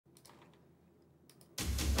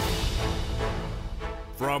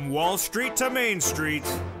From Wall Street to Main Street,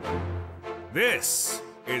 this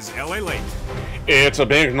is Lalate. It's a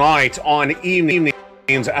big night on evenings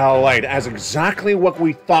Lalate, as exactly what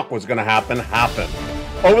we thought was going to happen happened.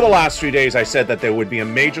 Over the last few days, I said that there would be a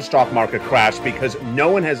major stock market crash because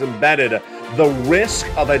no one has embedded the risk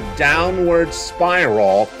of a downward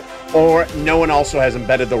spiral, or no one also has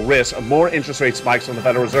embedded the risk of more interest rate spikes from the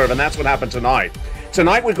Federal Reserve, and that's what happened tonight.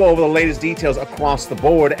 Tonight, we go over the latest details across the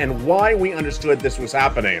board and why we understood this was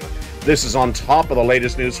happening. This is on top of the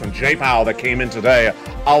latest news from Jay Powell that came in today,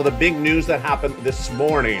 all the big news that happened this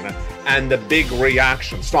morning, and the big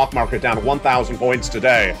reaction. Stock market down 1,000 points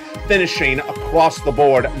today, finishing across the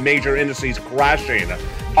board, major indices crashing.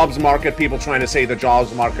 Hubs market, people trying to say the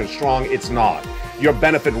jobs market is strong, it's not. Your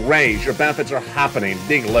benefit raise, your benefits are happening,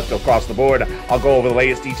 big lift across the board. I'll go over the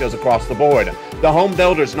latest details across the board. The home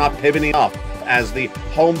builders not pivoting up as the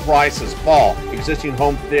home prices fall, existing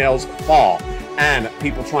home sales fall, and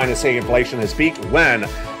people trying to say inflation has peaked when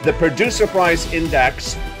the producer price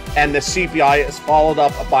index and the CPI is followed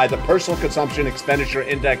up by the personal consumption expenditure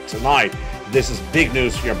index tonight. This is big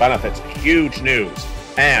news for your benefits, huge news.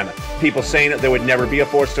 And people saying that there would never be a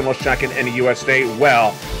forced stimulus check in any U.S. state.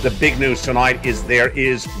 Well, the big news tonight is there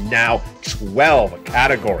is now 12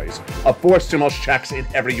 categories of forced stimulus checks in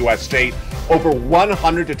every U.S. state, over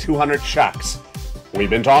 100 to 200 checks. We've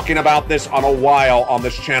been talking about this on a while on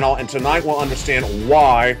this channel, and tonight we'll understand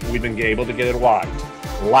why we've been able to get it right.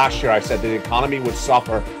 Last year, I said the economy would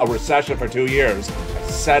suffer a recession for 2 years.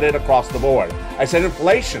 I said it across the board. I said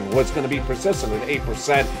inflation was going to be persistent at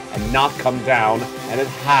 8% and not come down, and it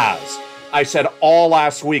has. I said all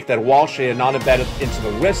last week that Wall Street had not embedded into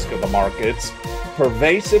the risk of the markets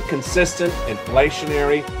pervasive, consistent,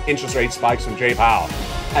 inflationary interest rate spikes from Jay Powell.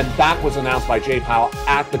 And that was announced by Jay Powell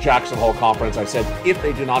at the Jackson Hole conference. I said, if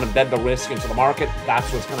they do not embed the risk into the market,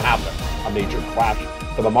 that's what's going to happen. A major crash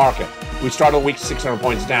for the market. We started the week 600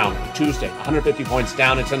 points down. Tuesday, 150 points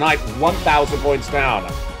down. And tonight, 1,000 points down.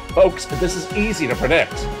 Folks, this is easy to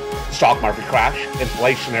predict. Stock market crash,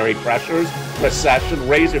 inflationary pressures, recession,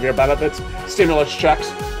 raise of your benefits, stimulus checks,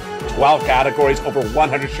 12 categories, over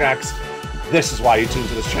 100 checks. This is why you tune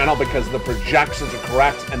to this channel, because the projections are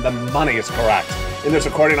correct and the money is correct. In this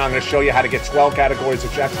recording, I'm going to show you how to get 12 categories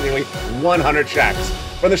of checks, nearly 100 checks.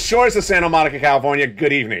 From the shores of Santa Monica, California,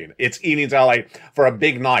 good evening. It's Evenings LA for a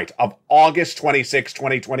big night of August 26,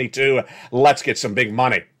 2022. Let's get some big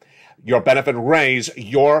money. Your benefit raise,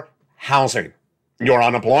 your housing, your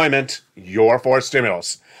unemployment, your forced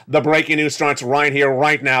stimulus. The breaking news starts right here,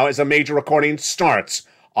 right now, as a major recording starts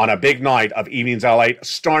on a big night of Evenings LA,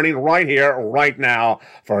 starting right here, right now,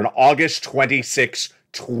 for an August 26,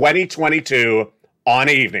 2022 on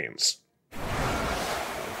Evenings.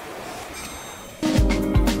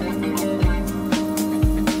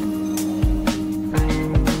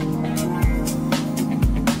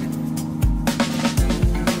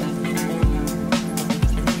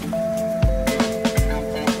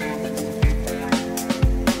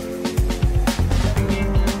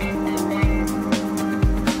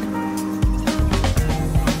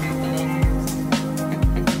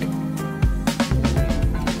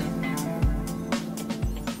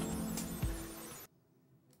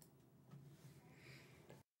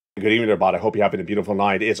 Good evening, everybody. I hope you're having a beautiful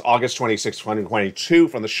night. It's August 26, 2022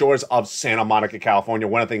 from the shores of Santa Monica, California.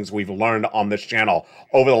 One of the things we've learned on this channel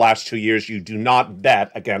over the last 2 years, you do not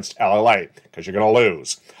bet against LLA because you're going to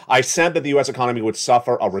lose. I said that the U.S. economy would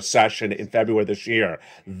suffer a recession in February this year.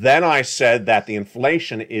 Then I said that the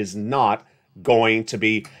inflation is not going to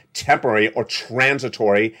be temporary or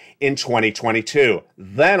transitory in 2022.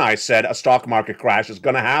 Then I said a stock market crash is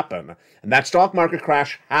going to happen. And that stock market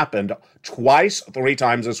crash happened twice, 3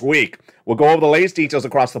 times this week. We'll go over the latest details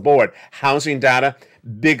across the board. Housing data,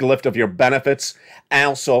 big lift of your benefits,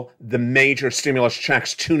 also the major stimulus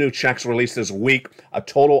checks, 2 new checks released this week, a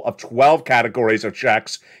total of 12 categories of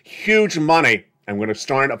checks, huge money. I'm going to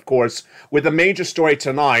start, of course, with the major story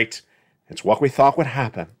tonight. It's what we thought would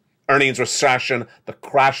happen. Earnings recession, the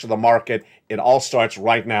crash of the market. It all starts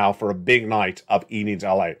right now for a big night of Evenings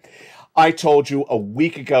LA. I told you a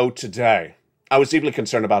week ago today, I was deeply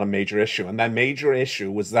concerned about a major issue. And that major issue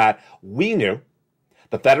was that we knew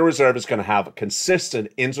the Federal Reserve is going to have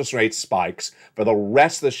consistent interest rate spikes for the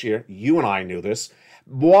rest of this year. You and I knew this.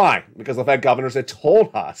 Why? Because the Fed governors had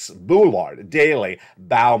told us, Bullard, Daly,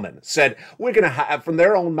 Bauman, said we're going to have, from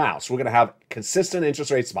their own mouths, we're going to have consistent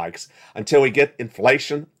interest rate spikes until we get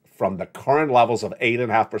inflation from the current levels of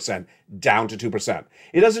 8.5% down to 2%.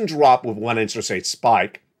 It doesn't drop with one interest rate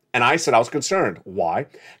spike. And I said I was concerned. Why?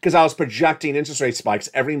 Because I was projecting interest rate spikes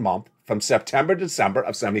every month from September to December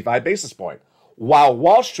of 75 basis points. While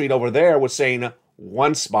Wall Street over there was saying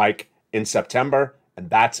one spike in September, and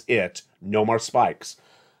that's it. No more spikes.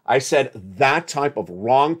 I said that type of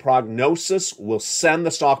wrong prognosis will send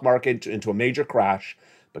the stock market into a major crash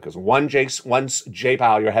because once Jay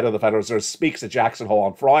Powell, your head of the Federal Reserve, speaks at Jackson Hole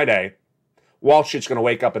on Friday, Wall Street's going to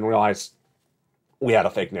wake up and realize we had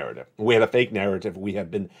a fake narrative. We had a fake narrative. We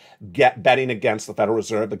have been betting against the Federal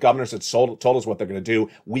Reserve. The governors had told us what they're going to do.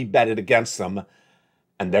 We betted against them,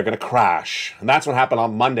 and they're going to crash. And that's what happened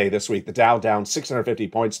on Monday this week. The Dow down 650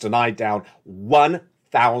 points. Tonight down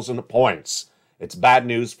 1,000 points. It's bad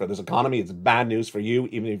news for this economy. It's bad news for you,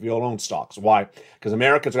 even if you own stocks. Why? Because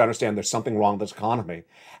Americans understand there's something wrong with this economy.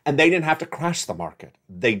 And they didn't have to crash the market.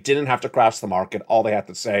 They didn't have to crash the market. All they have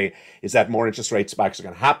to say is that more interest rate spikes are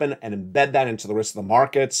going to happen and embed that into the rest of the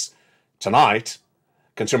markets. Tonight,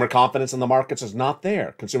 consumer confidence in the markets is not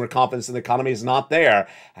there. Consumer confidence in the economy is not there.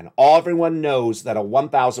 And everyone knows that a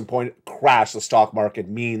 1,000-point crash the stock market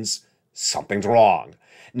means something's wrong.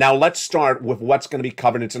 Now, let's start with what's going to be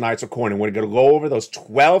covered in tonight's recording. We're going to go over those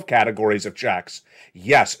 12 categories of checks.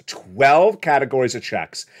 Yes, 12 categories of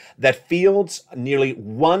checks that fields nearly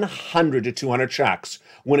 100 to 200 checks.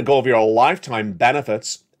 We're going to go over your lifetime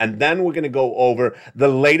benefits, and then we're going to go over the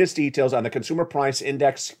latest details on the Consumer Price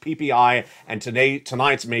Index, PPI, and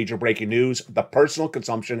tonight's major breaking news, the Personal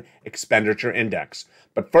Consumption Expenditure Index.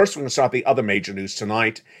 But first, we're going to start the other major news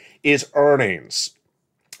tonight is earnings.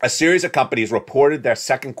 A series of companies reported their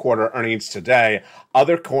second quarter earnings today.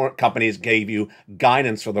 Other companies gave you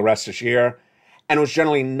guidance for the rest of this year, and it was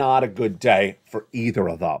generally not a good day for either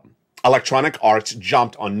of them. Electronic Arts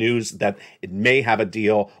jumped on news that it may have a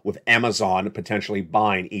deal with Amazon potentially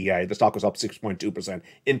buying EA. The stock was up 6.2%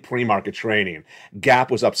 in pre-market trading. Gap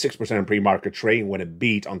was up 6% in pre-market trading when it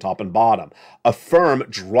beat on top and bottom. Affirm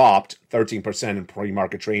dropped 13% in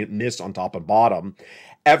pre-market trading, missed on top and bottom.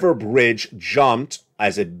 Everbridge jumped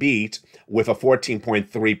as it beat with a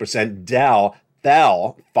 14.3%. Dell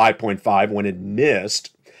fell 5.5% when it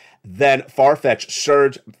missed. Then Farfetch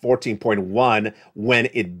surged 14.1% when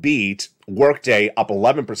it beat. Workday up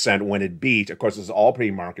 11% when it beat. Of course, this is all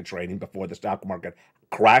pre-market trading before the stock market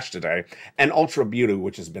crashed today. And Ultra Beauty,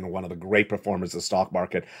 which has been one of the great performers of the stock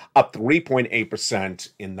market, up 3.8%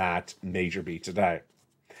 in that major beat today.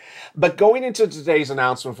 But going into today's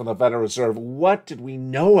announcement from the Federal Reserve, what did we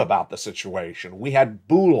know about the situation? We had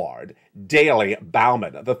Bullard, Daly,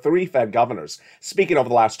 Bauman, the three Fed governors, speaking over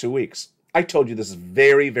the last 2 weeks. I told you this is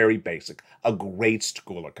very, very basic. A grade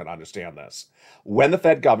schooler can understand this. When the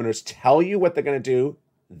Fed governors tell you what they're going to do,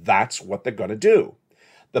 that's what they're going to do.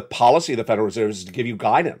 The policy of the Federal Reserve is to give you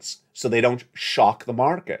guidance so they don't shock the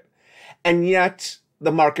market. And yet,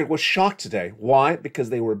 the market was shocked today. Why? Because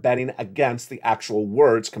they were betting against the actual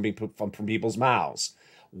words coming from people's mouths.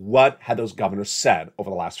 What had those governors said over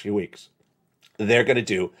the last few weeks? They're going to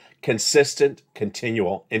do consistent,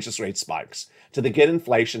 continual interest rate spikes to get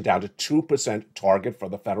inflation down to 2% target for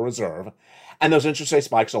the Federal Reserve. And those interest rate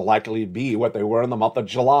spikes will likely be what they were in the month of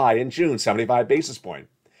July and June, 75 basis points.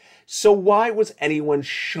 So why was anyone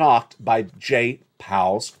shocked by Jay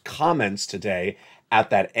Powell's comments today at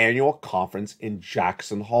that annual conference in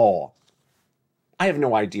Jackson Hole? I have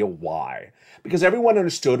no idea why. Because everyone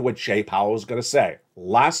understood what Jay Powell was going to say.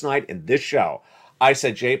 Last night in this show, I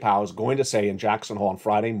said Jay Powell is going to say in Jackson Hole on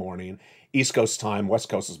Friday morning, East Coast time, West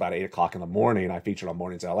Coast is about 8 o'clock in the morning. I featured on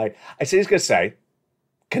Mornings LA. I said he's going to say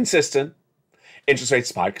consistent interest rate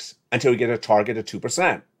spikes until we get a target of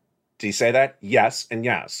 2%. Did he say that? Yes and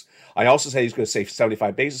yes. I also say he's going to say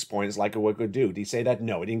 75 basis points like what could do. Did he say that?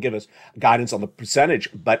 No, he didn't give us guidance on the percentage,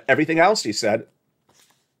 but everything else he said,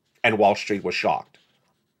 and Wall Street was shocked.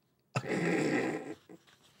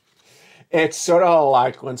 It's sort of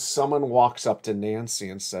like when someone walks up to Nancy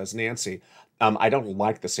and says, Nancy, I don't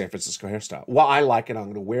like the San Francisco hairstyle. Well, I like it. I'm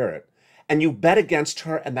going to wear it. And you bet against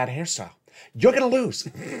her and that hairstyle. You're going to lose.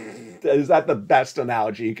 Is that the best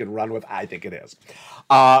analogy you can run with? I think it is.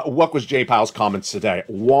 What was Jay Powell's comments today?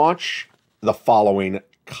 Watch the following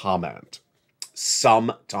comment.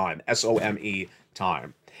 Sometime, S-O-M-E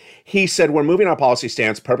time. He said, we're moving our policy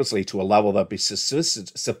stance purposely to a level that be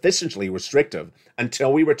sufficiently restrictive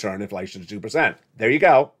until we return inflation to 2%. There you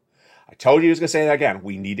go. I told you he was going to say that again.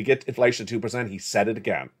 We need to get inflation to 2%. He said it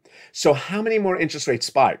again. So how many more interest rate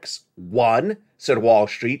spikes? One, said Wall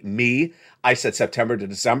Street. Me, I said September to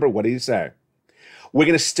December. What did he say? We're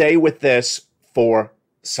going to stay with this for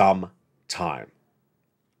some time.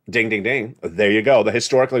 Ding, ding, ding. There you go. The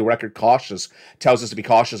historically record cautious tells us to be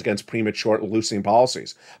cautious against premature loosening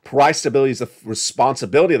policies. Price stability is the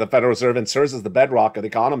responsibility of the Federal Reserve and serves as the bedrock of the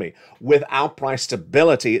economy. Without price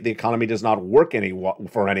stability, the economy does not work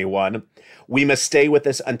for anyone. We must stay with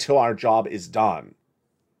this until our job is done.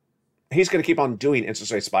 He's going to keep on doing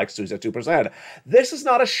interest rate spikes to 2%. This is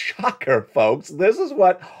not a shocker, folks. This is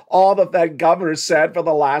what all the Fed governors said for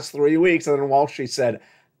the last 3 weeks. And then Wall Street said,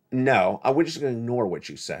 no, we're just going to ignore what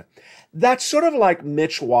you said. That's sort of like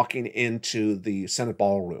Mitch walking into the Senate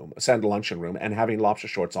ballroom, Senate luncheon room, and having lobster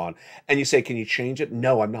shorts on. And you say, can you change it?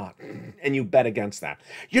 No, I'm not. And you bet against that.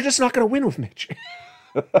 You're just not going to win with Mitch.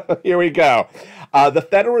 Here we go. The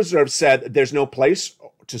Federal Reserve said there's no place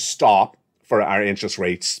to stop for our interest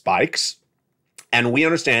rate spikes. And we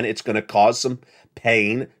understand it's going to cause some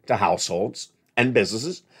pain to households and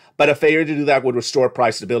businesses. But a failure to do that would restore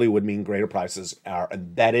price stability, would mean greater prices are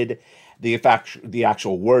embedded. The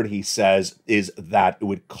actual word he says is that it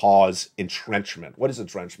would cause entrenchment. What is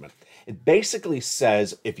entrenchment? It basically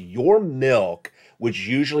says if your milk, which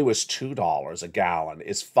usually was $2 a gallon,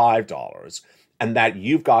 is $5, and that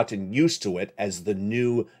you've gotten used to it as the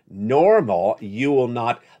new normal, you will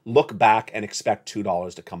not look back and expect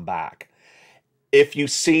 $2 to come back. If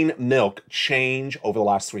you've seen milk change over the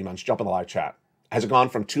last 3 months, jump in the live chat. Has it gone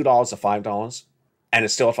from $2 to $5 and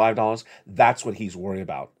it's still at $5? That's what he's worried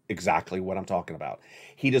about. Exactly what I'm talking about.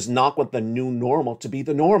 He does not want the new normal to be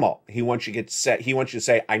the normal. He wants you to get set. He wants you to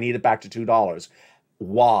say, I need it back to $2.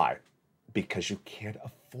 Why? Because you can't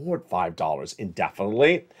afford $5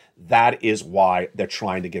 indefinitely. That is why they're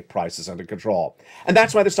trying to get prices under control. And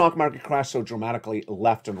that's why the stock market crashed so dramatically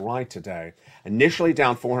left and right today. Initially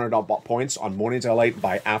down 400 points on mornings Lalate.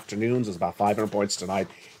 By afternoons, it's about 500 points tonight.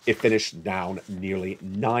 It finished down nearly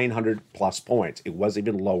 900 plus points. It was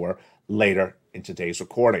even lower later in today's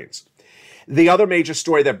recordings. The other major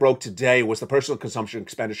story that broke today was the Personal Consumption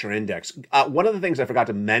Expenditure Index. One of the things I forgot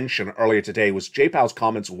to mention earlier today was Jay Powell's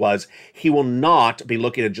comments was he will not be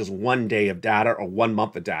looking at just 1 day of data or 1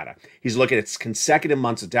 month of data. He's looking at consecutive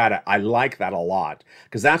months of data. I like that a lot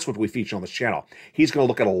because that's what we feature on this channel. He's going to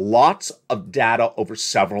look at lots of data over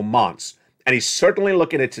several months. And he's certainly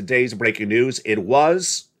looking at today's breaking news. It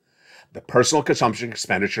was the Personal Consumption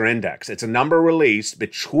Expenditure Index. It's a number released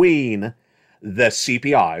between the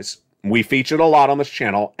CPIs. We featured a lot on this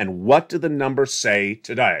channel, and what did the number say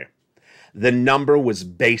today? The number was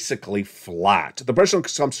basically flat. The Personal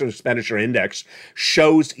Consumption Expenditure Index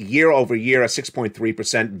shows year over year a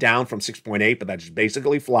 6.3%, down from 6.8, but that's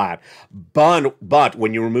basically flat. But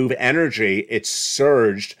when you remove energy, it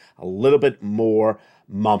surged a little bit more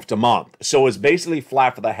month to month. So it's basically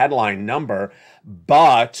flat for the headline number,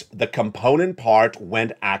 but the component part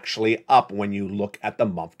went actually up when you look at the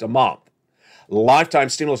month to month. Lifetime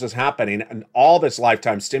stimulus is happening, and all this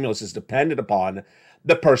lifetime stimulus is dependent upon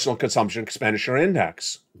the Personal Consumption Expenditure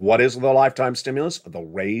Index. What is the lifetime stimulus? The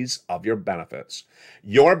raise of your benefits.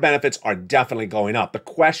 Your benefits are definitely going up. The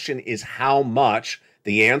question is how much?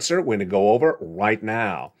 The answer we're going to go over right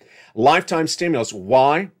now. Lifetime stimulus,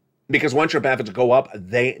 why? Because once your benefits go up,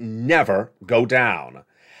 they never go down.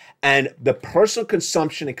 And the Personal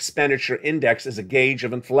Consumption Expenditure Index is a gauge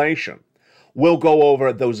of inflation. We'll go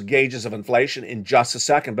over those gauges of inflation in just a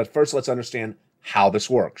second, but first let's understand how this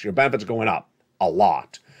works. Your benefits are going up a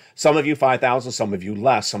lot. Some of you 5,000, some of you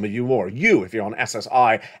less, some of you more. You, if you're on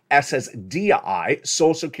SSI, SSDI,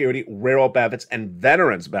 Social Security, Railroad benefits, and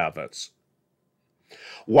Veterans benefits.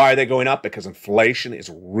 Why are they going up? Because inflation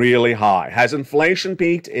is really high. Has inflation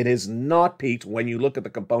peaked? It has not peaked. When you look at the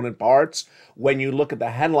component parts, when you look at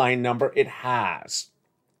the headline number, it has.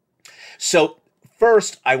 So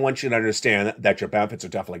first, I want you to understand that your benefits are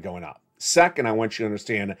definitely going up. Second, I want you to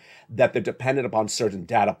understand that they're dependent upon certain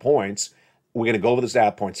data points. We're going to go over those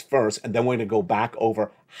data points first, and then we're going to go back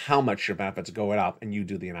over how much your benefits are going up, and you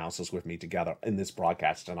do the analysis with me together in this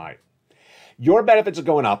broadcast tonight. Your benefits are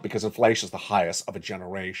going up because inflation is the highest of a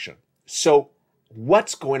generation. So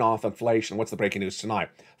what's going on with inflation? What's the breaking news tonight?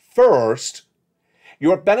 First,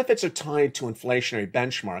 your benefits are tied to inflationary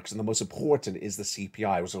benchmarks, and the most important is the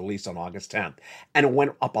CPI. It was released on August 10th, and it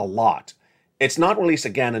went up a lot. It's not released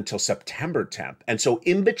again until September 10th, and so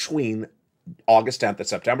in between August 10th and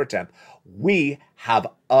September 10th, we have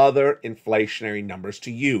other inflationary numbers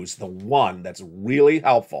to use. The one that's really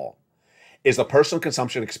helpful is the Personal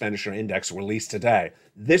Consumption Expenditure Index released today.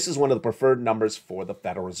 This is one of the preferred numbers for the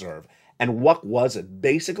Federal Reserve. And what was it?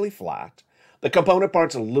 Basically flat. The component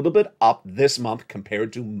part's a little bit up this month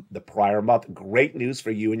compared to the prior month. Great news for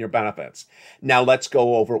you and your benefits. Now let's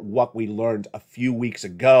go over what we learned a few weeks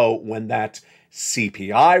ago when that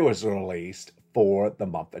CPI was released for the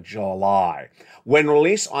month of July. When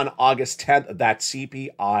released on August 10th, that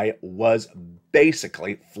CPI was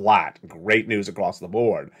basically flat. Great news across the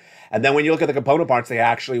board. And then when you look at the component parts, they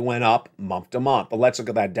actually went up month to month. But let's look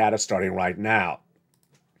at that data starting right now.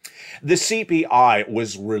 The CPI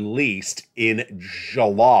was released in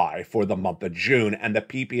July for the month of June, and the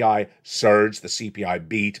PPI surged, the CPI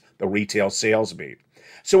beat, the retail sales beat.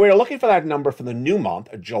 So we are looking for that number for the new month,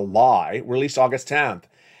 July, released August 10th.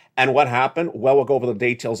 And what happened? Well, we'll go over the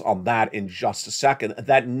details on that in just a second.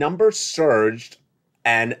 That number surged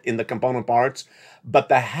and in the component parts, but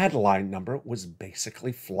the headline number was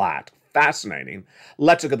basically flat. Fascinating.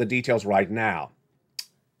 Let's look at the details right now.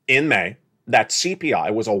 In May, that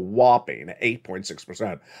CPI was a whopping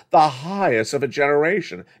 8.6%, the highest of a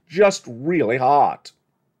generation, just really hot.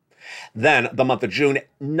 Then the month of June,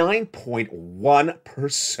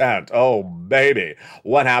 9.1%. Oh, baby.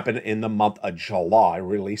 What happened in the month of July,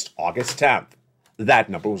 released August 10th? That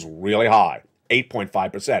number was really high,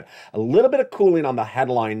 8.5%. A little bit of cooling on the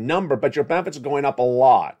headline number, but your benefits are going up a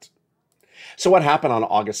lot. So what happened on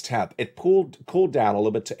August 10th? It cooled down a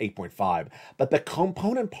little bit to 8.5, but the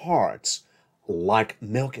component parts, like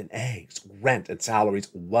milk and eggs, rent, and salaries,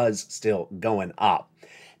 was still going up.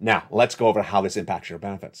 Now, let's go over how this impacts your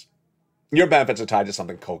benefits. Your benefits are tied to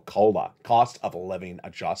something called COLA, cost of living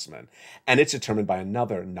adjustment, and it's determined by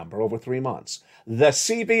another number over 3 months. The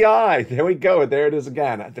CPI, there we go, there it is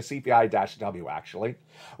again, the CPI-W actually,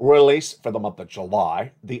 released for the month of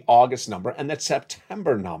July, the August number, and the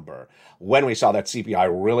September number. When we saw that CPI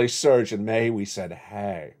really surge in May, we said,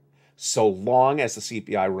 hey, so long as the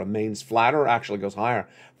CPI remains flat or actually goes higher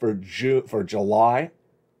for July,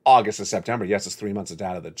 August, and September, yes, it's 3 months of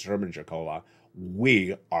data that determines your COLA,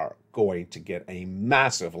 we are going to get a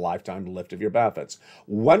massive lifetime lift of your benefits.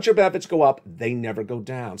 Once your benefits go up, they never go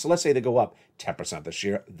down. So let's say they go up 10% this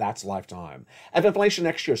year, that's lifetime. If inflation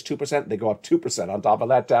next year is 2%, they go up 2% on top of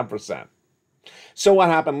that 10%. So what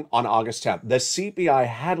happened on August 10th? The CPI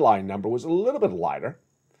headline number was a little bit lighter,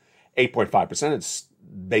 8.5%. It's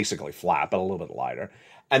basically flat, but a little bit lighter.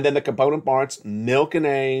 And then the component parts, milk and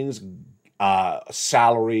eggs,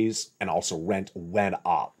 salaries, and also rent went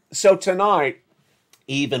up. So tonight,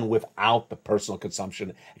 even without the personal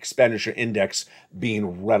consumption expenditure index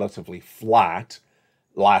being relatively flat,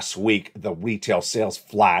 last week the retail sales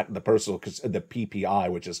flat, the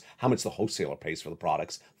PPI, which is how much the wholesaler pays for the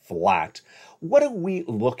products, flat. What are we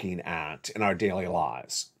looking at in our daily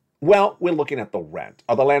lives? Well, we're looking at the rent.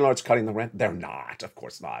 Are the landlords cutting the rent? They're not. Of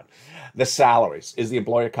course not. The salaries. Is the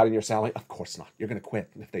employer cutting your salary? Of course not. You're going to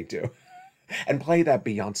quit if they do. And play that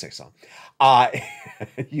Beyonce song.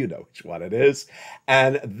 You know which one it is.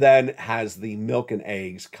 And then has the milk and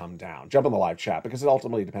eggs come down? Jump in the live chat because it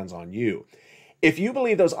ultimately depends on you. If you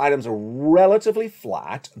believe those items are relatively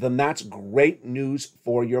flat, then that's great news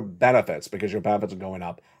for your benefits because your benefits are going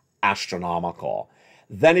up astronomical.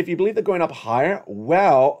 Then if you believe they're going up higher,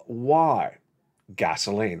 well, why?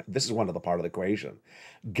 Gasoline. This is one of the part of the equation.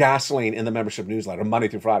 Gasoline in the membership newsletter, Monday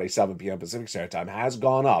through Friday, 7 p.m. Pacific Standard Time, has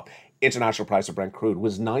gone up. International price of Brent crude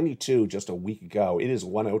was 92 just a week ago. It is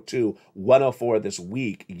 102, 104 this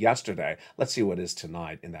week, yesterday. Let's see what it is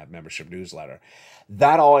tonight in that membership newsletter.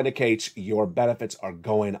 That all indicates your benefits are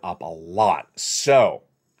going up a lot. So,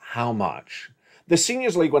 how much? The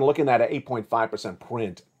Seniors League, when looking at an 8.5%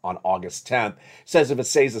 print on August 10th, says if it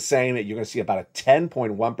stays the same, you're going to see about a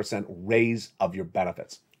 10.1% raise of your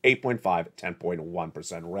benefits. 8.5,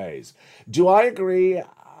 10.1% raise. Do I agree?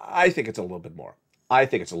 I think it's a little bit more. I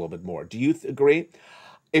think it's a little bit more. Do you agree?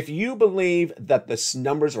 If you believe that the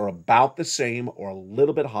numbers are about the same or a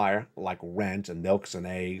little bit higher, like rent and milks and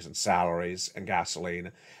eggs and salaries and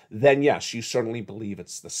gasoline, then yes, you certainly believe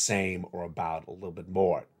it's the same or about a little bit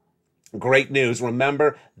more. Great news.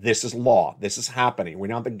 Remember, this is law. This is happening. We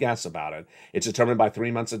don't have to guess about it. It's determined by 3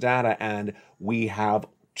 months of data, and we have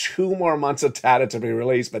 2 more months of data to be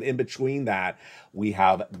released. But in between that, we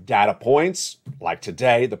have data points, like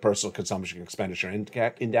today, the personal consumption expenditure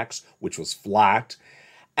index, which was flat.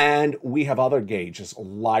 And we have other gauges,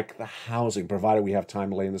 like the housing. Provided we have time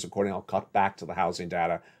to lay in this recording, I'll cut back to the housing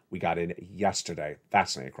data we got in yesterday.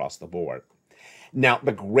 Fascinating across the board. Now,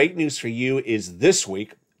 the great news for you is this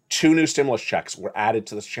week, 2 new stimulus checks were added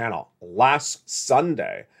to this channel. Last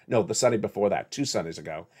Sunday, no, the Sunday before that, 2 Sundays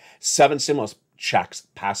ago, 7 stimulus checks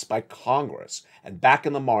passed by Congress. And back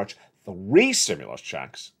in the March, 3 stimulus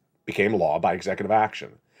checks became law by executive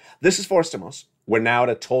action. This is 4 stimulus. We're now at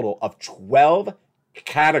a total of 12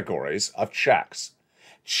 categories of checks.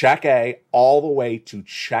 Check A all the way to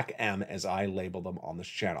check M, as I label them on this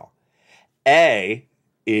channel. A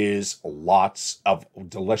is lots of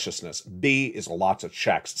deliciousness. B is lots of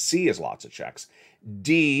checks. C is lots of checks.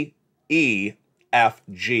 D, E, F,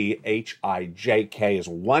 G, H, I, J, K is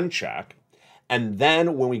 1 check. And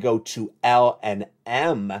then when we go to L and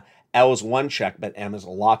M, L is 1 check, but M is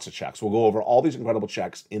lots of checks. We'll go over all these incredible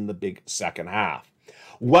checks in the big second half.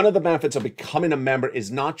 One of the benefits of becoming a member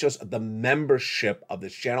is not just the membership of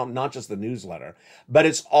this channel, not just the newsletter, but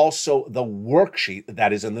it's also the worksheet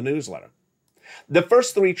that is in the newsletter. The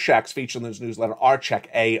first 3 checks featured in this newsletter are check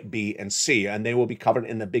A, B, and C, and they will be covered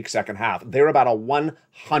in the big second half. They're about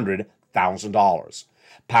 $100,000.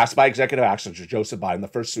 Passed by executive action to Joseph Biden, the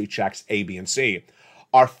first 3 checks, A, B, and C,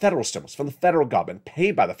 are federal stimulus from the federal government,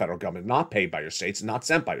 paid by the federal government, not paid by your states, not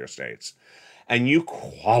sent by your states. And you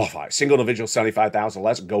qualify. Single individual, $75,000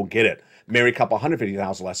 less, go get it. Married couple,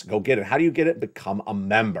 $150,000 less, go get it. How do you get it? Become a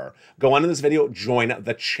member. Go on in this video, join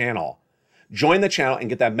the channel. Join the channel and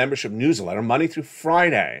get that membership newsletter Monday through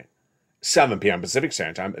Friday, 7 p.m. Pacific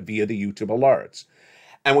Standard Time via the YouTube alerts.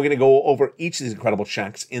 And we're going to go over each of these incredible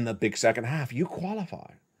checks in the big second half. You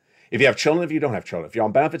qualify. If you have children, if you don't have children, if you're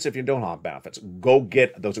on benefits, if you don't have benefits, go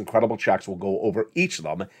get those incredible checks. We'll go over each of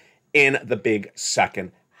them in the big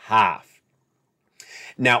second half.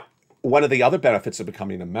 Now, one of the other benefits of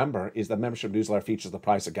becoming a member is the membership newsletter features the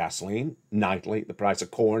price of gasoline nightly, the price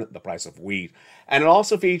of corn, the price of wheat, and it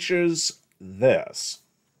also features this,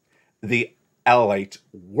 the Lalate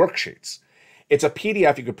worksheets. It's a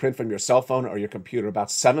PDF you can print from your cell phone or your computer,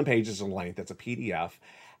 about 7 pages in length. It's a PDF,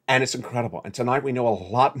 and it's incredible. And tonight we know a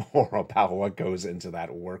lot more about what goes into that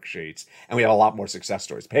worksheets, and we have a lot more success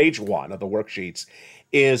stories. Page 1 of the worksheets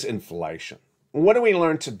is inflation. What do we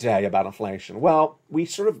learn today about inflation? Well, we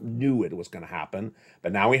sort of knew it was going to happen,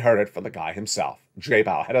 but now we heard it from the guy himself, Jay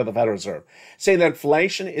Powell, head of the Federal Reserve, saying that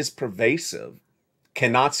inflation is pervasive,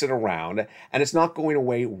 cannot sit around, and it's not going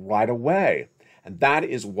away right away. And that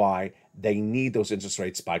is why they need those interest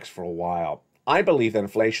rate spikes for a while. I believe that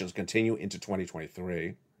inflation will continue into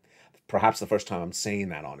 2023. Perhaps the first time I'm saying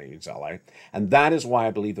that on Eanes LA. And that is why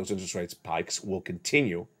I believe those interest rate spikes will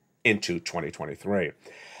continue into 2023.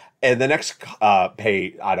 And the next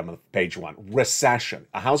item of page 1, recession.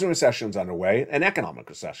 A housing recession is underway. An economic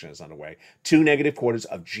recession is underway. 2 negative quarters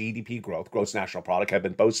of GDP growth, gross national product, have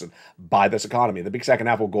been posted by this economy. The big second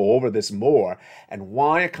half will go over this more and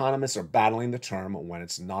why economists are battling the term when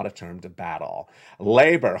it's not a term to battle.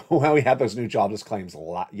 Labor, well, we had those new jobless claims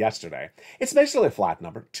yesterday. It's basically a flat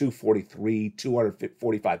number, 243,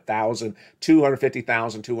 245,000,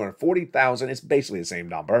 250,000, 240,000. It's basically the same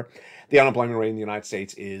number. The unemployment rate in the United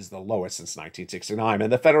States is the lowest since 1969.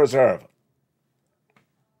 And the Federal Reserve,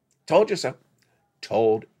 told you so,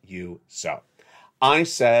 told you so. I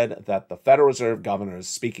said that the Federal Reserve governors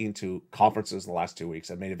speaking to conferences in the last 2 weeks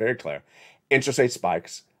have made it very clear. Interest rate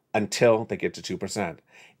spikes until they get to 2%.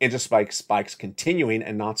 Interest spikes continuing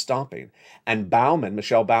and not stopping. And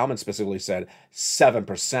Michelle Baumann specifically said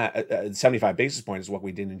 7%, 75 basis points is what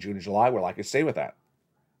we did in June and July. We're likely to stay with that.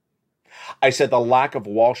 I said the lack of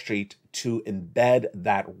Wall Street to embed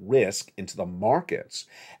that risk into the markets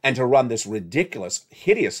and to run this ridiculous,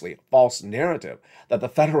 hideously false narrative that the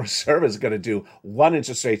Federal Reserve is going to do one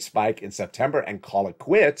interest rate spike in September and call it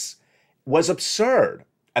quits was absurd,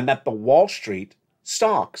 and that the Wall Street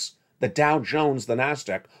stocks, the Dow Jones, the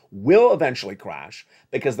NASDAQ, will eventually crash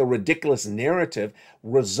because the ridiculous narrative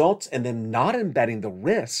results in them not embedding the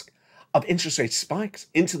risk of interest rate spikes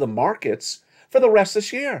into the markets for the rest of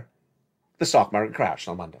this year. The stock market crashed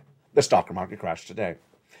on Monday. The stock market crashed today.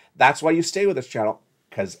 That's why you stay with this channel,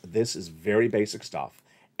 because this is very basic stuff.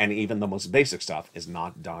 And even the most basic stuff is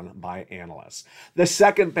not done by analysts. The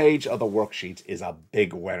second page of the worksheet is a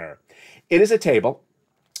big winner. It is a table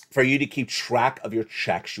for you to keep track of your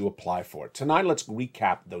checks you apply for. Tonight, let's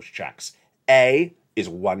recap those checks. A is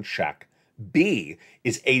 1 check. B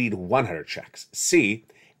is 80 to 100 checks. C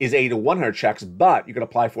is 80 to 100 checks, but you can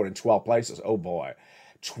apply for it in 12 places. Oh boy.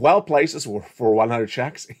 12 places for 100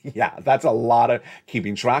 checks? Yeah, that's a lot of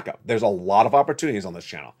keeping track of. There's a lot of opportunities on this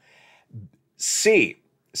channel. C,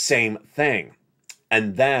 same thing.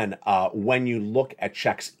 And then when you look at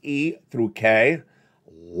checks E through K,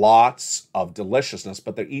 lots of deliciousness,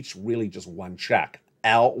 but they're each really just 1 check.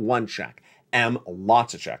 L, 1 check. M,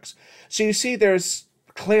 lots of checks. So you see there's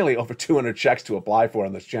clearly over 200 checks to apply for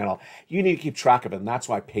on this channel. You need to keep track of it, and that's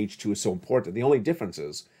why page 2 is so important. The only difference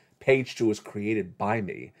is page 2 was created by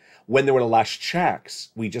me. When there were less checks,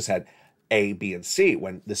 we just had A, B, and C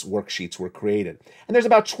when this worksheets were created. And there's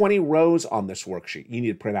about 20 rows on this worksheet. You need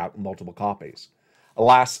to print out multiple copies.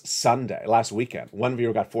 Last weekend, one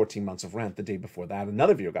viewer got 14 months of rent. The day before that,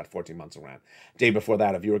 another viewer got 14 months of rent. Day before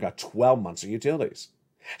that, a viewer got 12 months of utilities.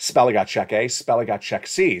 Spelly got check A, Spelly got check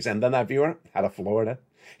C's. And then that viewer out of Florida,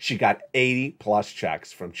 she got 80 plus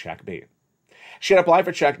checks from check B. She had applied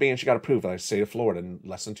for check B and she got approved by the state of Florida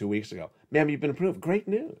less than 2 weeks ago. Ma'am, you've been approved. Great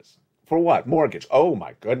news. For what? Mortgage. Oh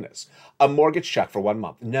my goodness. A mortgage check for 1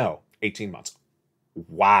 month. No, 18 months.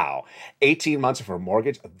 Wow. 18 months for a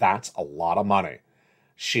mortgage, that's a lot of money.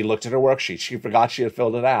 She looked at her worksheet. She forgot she had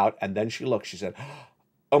filled it out. And then she looked. She said,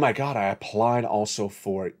 oh, my God, I applied also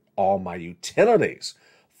for all my utilities.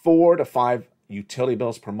 4 to 5 utility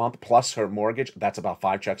bills per month plus her mortgage. That's about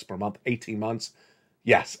 5 checks per month, 18 months.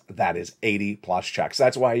 Yes, that is 80 plus checks.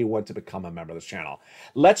 That's why you want to become a member of this channel.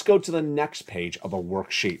 Let's go to the next page of the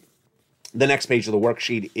worksheet. The next page of the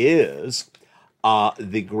worksheet is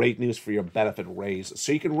the great news for your benefit raise.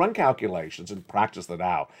 So you can run calculations and practice that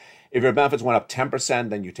out. If your benefits went up 10%,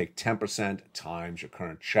 then you take 10% times your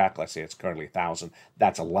current check. Let's say it's currently $1,000.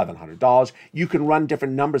 That's $1,100. You can run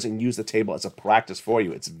different numbers and use the table as a practice for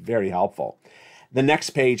you. It's very helpful. The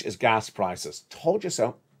next page is gas prices. Told you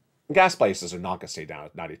so. Gas prices are not going to stay down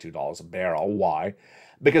at $92 a barrel. Why?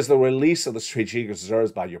 Because the release of the strategic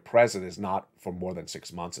reserves by your president is not for more than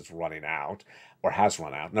 6 months. It's running out or has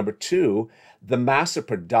run out. Number two, the massive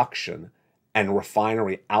production and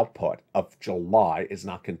refinery output of July is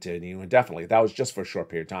not continuing indefinitely. That was just for a short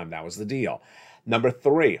period of time. That was the deal. Number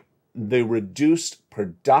three, the reduced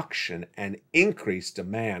production and increased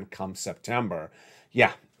demand come September,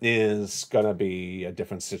 is going to be a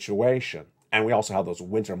different situation. And we also have those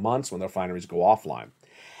winter months when the refineries go offline.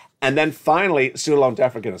 And then finally, student loan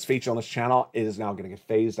debt forgiveness feature on this channel. It is now going to get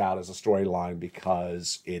phased out as a storyline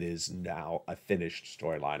because it is now a finished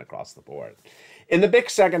storyline across the board. In the big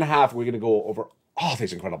second half, we're going to go over all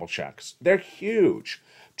these incredible checks. They're huge.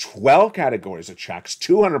 12 categories of checks,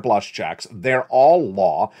 200 plus checks. They're all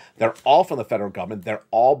law. They're all from the federal government. They're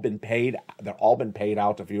all been paid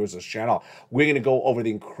out to viewers of this channel. We're going to go over the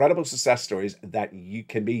incredible success stories that you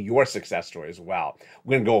can be your success story as well.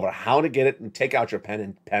 We're going to go over how to get it and take out your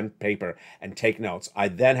pen and paper and take notes. I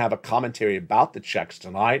then have a commentary about the checks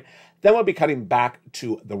tonight. Then we'll be cutting back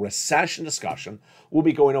to the recession discussion. We'll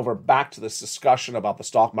be going over back to this discussion about the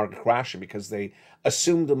stock market crashing because they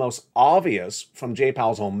assumed the most obvious from Jay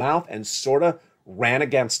Powell's own mouth and sort of ran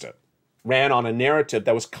against it. Ran on a narrative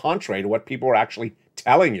that was contrary to what people were actually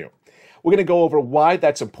telling you. We're going to go over why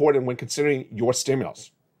that's important when considering your stimulus.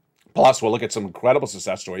 Plus, we'll look at some incredible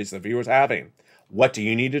success stories the viewers are having. What do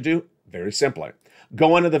you need to do? Very simply.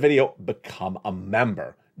 Go under the video, become a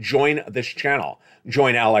member. Join this channel.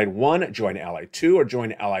 Join Allied 1, join Allied 2, or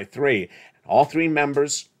join Allied 3. All three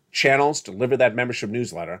members' channels deliver that membership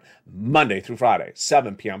newsletter Monday through Friday,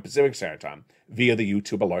 7 p.m. Pacific Standard Time, via the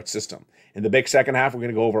YouTube alert system. In the big second half, we're going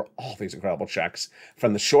to go over all these incredible checks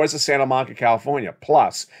from the shores of Santa Monica, California.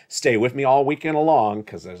 Plus, stay with me all weekend long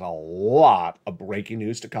because there's a lot of breaking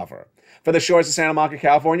news to cover. For the shores of Santa Monica,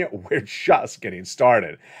 California, we're just getting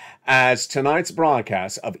started. As tonight's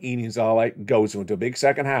broadcast of Evenings Lalate goes into a big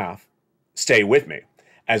second half, stay with me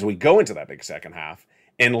as we go into that big second half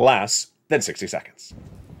in less than 60 seconds.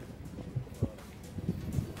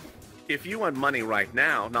 If you want money right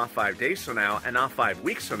now, not 5 days from now, and not 5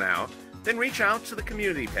 weeks from now, then reach out to the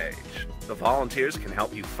community page. The volunteers can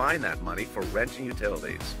help you find that money for rent and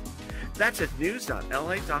utilities. That's at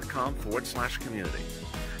news.la.com/community.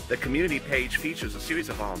 The community page features a series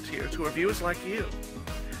of volunteers who are viewers like you.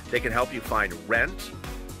 They can help you find rent,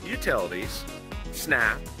 utilities,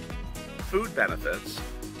 SNAP, food benefits,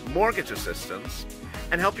 mortgage assistance,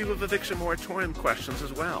 and help you with eviction moratorium questions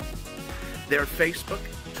as well. Their Facebook,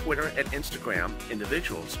 Twitter, and Instagram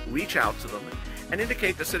individuals reach out to them and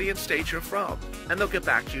indicate the city and state you're from, and they'll get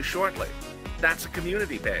back to you shortly. That's a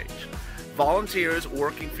community page. Volunteers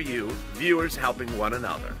working for you, viewers helping one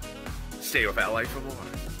another. Stay with LA for more.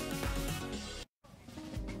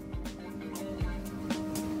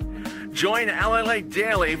 Join LA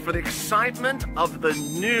Daily for the excitement of the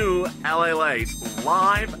new LA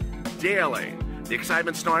live daily. The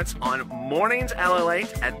excitement starts on mornings LA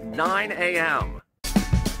at 9 a.m.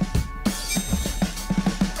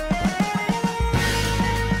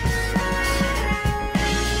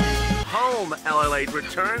 Home LA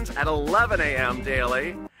returns at 11 a.m.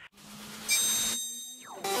 daily.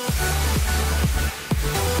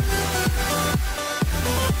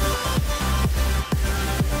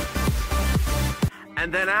 And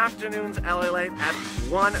then afternoons LA at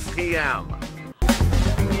 1 p.m.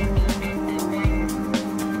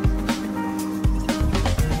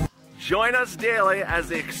 Join us daily as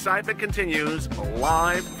the excitement continues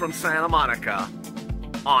live from Santa Monica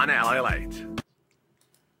on LA Late.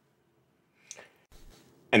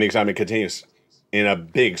 And the excitement continues in a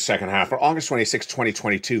big second half for August 26,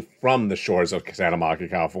 2022 from the shores of Santa Monica,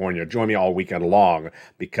 California. Join me all weekend long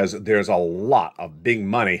because there's a lot of big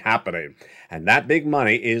money happening. And that big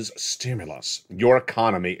money is stimulus, your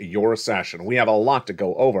economy, your recession. We have a lot to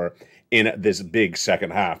go over in this big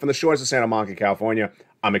second half. From the shores of Santa Monica, California,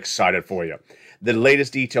 I'm excited for you. The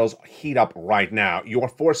latest details heat up right now. Your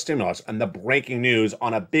fourth stimulus and the breaking news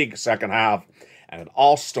on a big second half And it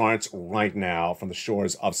all starts right now from the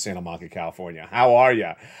shores of Santa Monica, California. How are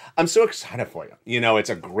you? I'm so excited for you. You know, it's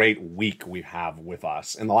a great week we have with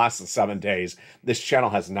us. In the last 7 days, this channel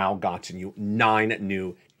has now gotten you 9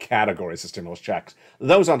 new categories of stimulus checks.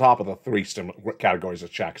 Those on top of the 3 categories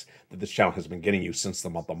of checks that this channel has been getting you since the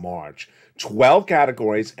month of March. 12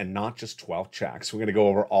 categories and not just 12 checks. We're going to go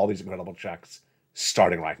over all these incredible checks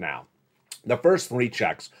starting right now. The first 3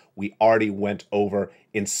 checks we already went over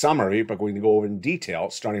in summary, but we're going to go over in detail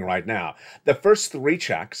starting right now. The first 3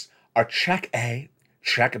 checks are Check A,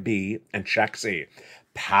 Check B, and Check C.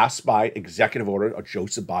 Passed by executive order of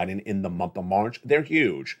Joseph Biden in the month of March. They're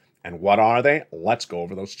huge. And what are they? Let's go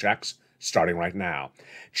over those checks starting right now.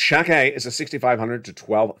 Check A is a $6,500 to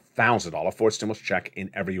 $12,000 forced stimulus check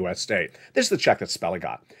in every U.S. state. This is the check that Spelly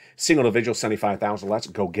got. Single individual, $75,000 less,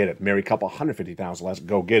 go get it. Married couple, $150,000 less,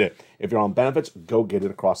 go get it. If you're on benefits, go get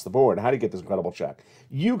it across the board. How do you get this incredible check?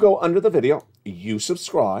 You go under the video, you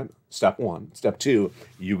subscribe, step 1. Step 2,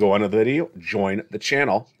 you go under the video, join the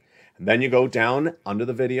channel. And then you go down under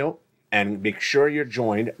the video and make sure you're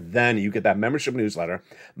joined. Then you get that membership newsletter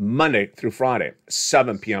Monday through Friday,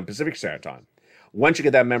 7 p.m. Pacific Standard Time. Once you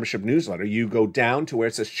get that membership newsletter, you go down to where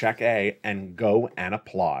it says Check A and go and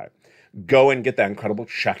apply. Go and get that incredible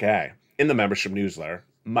Check A in the membership newsletter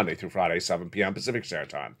Monday through Friday, 7 p.m. Pacific Standard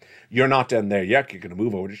Time. You're not done there yet. You're going to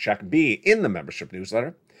move over to Check B in the membership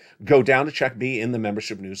newsletter. Go down to Check B in the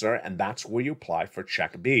membership newsletter, and that's where you apply for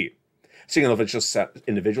Check B. Single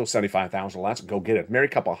individual, $75,000 less, go get it.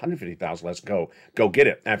 Married couple, $150,000 less, go get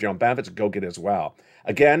it. And if you're on benefits, go get it as well.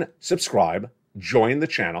 Again, subscribe, join the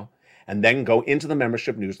channel, and then go into the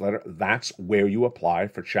membership newsletter. That's where you apply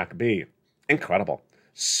for Check B. Incredible.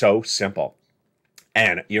 So simple.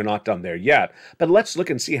 And you're not done there yet, but let's look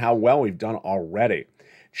and see how well we've done already.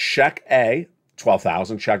 Check A,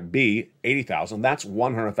 $12,000. Check B, $80,000. That's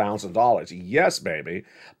 $100,000. Yes, baby.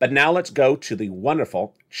 But now let's go to the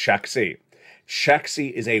wonderful Check C. Check C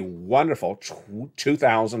is a wonderful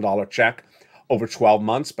 $2,000 check over 12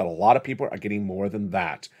 months, but a lot of people are getting more than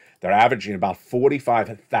that. They're averaging about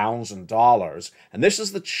 $45,000. And this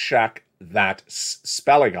is the check that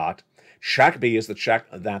Spelly got. Check B is the check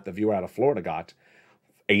that the viewer out of Florida got.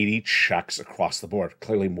 80 checks across the board,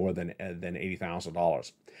 clearly more than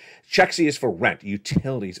 $80,000. Check C is for rent,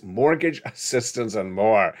 utilities, mortgage assistance, and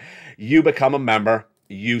more. You become a member,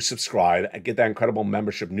 you subscribe, and get that incredible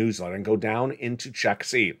membership newsletter and go down into Check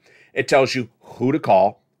C. It tells you who to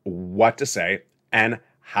call, what to say, and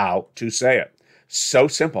how to say it. So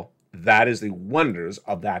simple. That is the wonders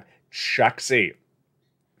of that Check C.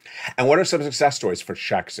 And what are some success stories for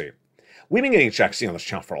Check C? We've been getting Check C on this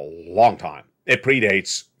channel for a long time. It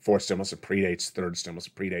predates 4th stimulus, it predates 3rd stimulus,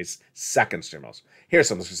 it predates 2nd stimulus. Here's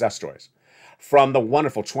some of the success stories. From the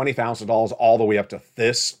wonderful $20,000 all the way up to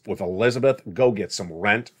this with Elizabeth, go get some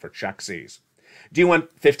rent for Check C's. Do you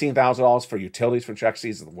want $15,000 for utilities for Check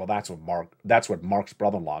C's? Well, that's what Mark's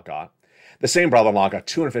brother-in-law got. The same brother-in-law got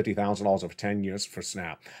 $250,000 over 10 years for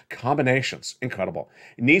SNAP. Combinations, incredible.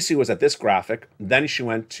 Nisi was at this graphic, then she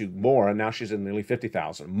went to more, and now she's at nearly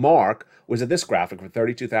 $50,000. Mark was at this graphic for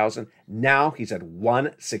 $32,000. Now he's at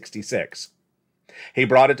 $166,000. He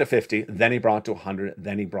brought it to 50, then he brought it to 100,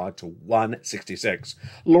 then he brought it to 166.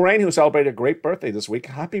 Lorraine, who celebrated a great birthday this week,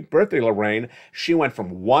 happy birthday, Lorraine. She went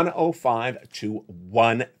from 105 to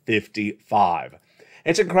 155.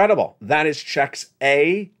 It's incredible. That is checks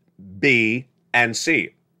A, B, and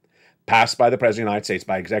C. Passed by the President of the United States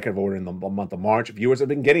by executive order in the month of March. Viewers have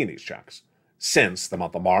been getting these checks since the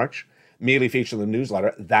month of March. Immediately featured in the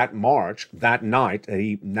newsletter that night,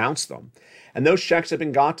 he announced them. And those checks have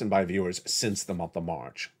been gotten by viewers since the month of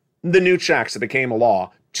March. The new checks that became a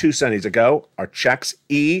law 2 Sundays ago are checks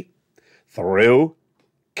E through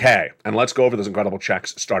K. And let's go over those incredible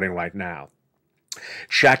checks starting right now.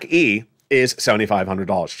 Check E is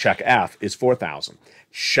 $7,500. Check F is $4,000.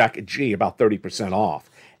 Check G, about 30%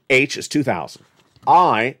 off. H is $2,000.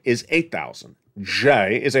 I is $8,000.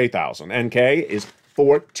 J is $8,000. And K is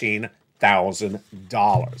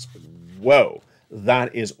 $14,000. Whoa,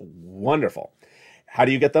 that is wonderful. How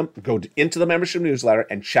do you get them? Go into the membership newsletter,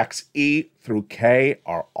 and checks E through K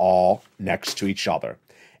are all next to each other.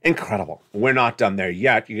 Incredible. We're not done there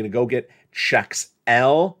yet. You're going to go get checks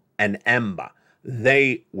L and M.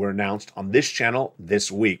 They were announced on this channel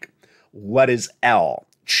this week. What is L?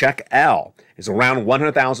 Check L is around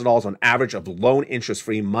 $100,000 on average of loan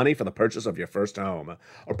interest-free money for the purchase of your first home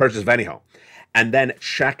or purchase of any home. And then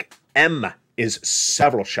check M is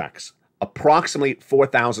several checks, approximately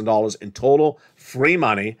 $4,000 in total free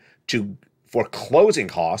money for closing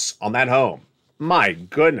costs on that home. My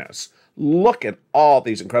goodness, Look at all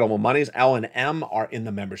these incredible monies. L and M are in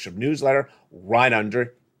the membership newsletter right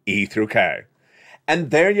under E through K.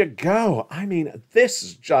 And there you go. I mean, this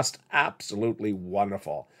is just absolutely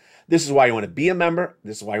wonderful. This is why you want to be a member.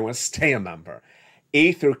 This is why you want to stay a member.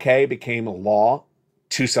 E through K became a law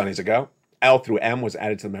 2 Sundays ago. L through M was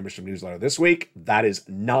added to the membership newsletter this week. That is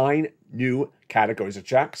 9 new categories of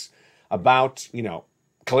checks. About,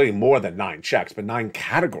 clearly more than 9 checks, but 9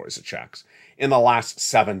 categories of checks in the last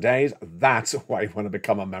 7 days. That's why you want to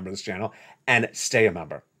become a member of this channel and stay a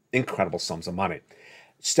member. Incredible sums of money.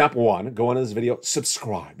 Step 1, go into this video,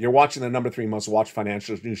 subscribe. You're watching the number 3 most watched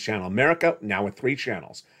financial news channel in America, now with 3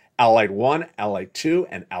 channels, Lalate 1, Lalate 2,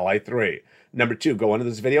 and Lalate 3. Number 2, go into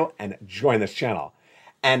this video and join this channel.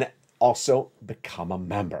 And also become a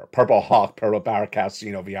member. Purple Hawk, Purple Power,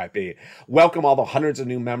 Casino VIP. Welcome all the hundreds of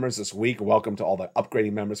new members this week. Welcome to all the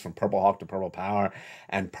upgrading members from Purple Hawk to Purple Power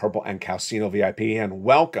and Purple and Casino VIP. And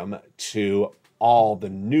welcome to all the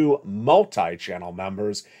new multi-channel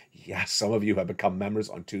members. Yes, some of you have become members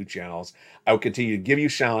on 2 channels. I will continue to give you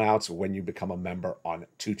shout outs when you become a member on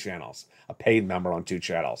 2 channels, a paid member on 2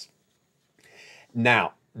 channels.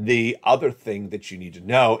 Now, the other thing that you need to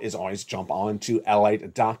know is always jump on to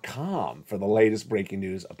lalate.com for the latest breaking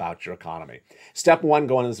news about your economy. Step 1,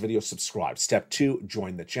 go into this video, subscribe. Step 2,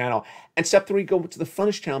 join the channel. And step 3, go to the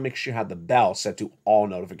front channel, make sure you have the bell set to all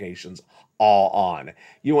notifications, all on.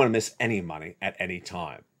 You want to miss any money at any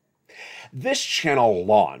time. This channel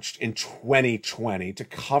launched in 2020 to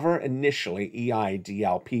cover initially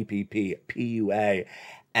EIDL, PPP, PUA,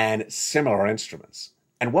 and similar instruments.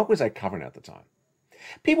 And what was I covering at the time?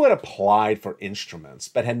 People had applied for instruments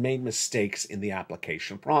but had made mistakes in the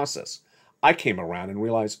application process. I came around and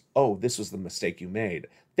realized, oh, this was the mistake you made.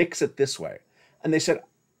 Fix it this way. And they said,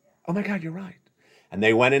 oh my God, you're right. And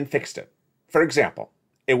they went and fixed it. For example,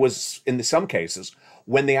 it was in some cases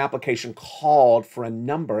when the application called for a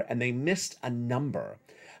number and they missed a number.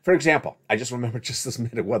 For example, I just remember just this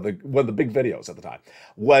minute, one of the big videos at the time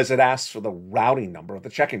was it asked for the routing number of the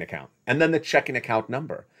checking account and then the checking account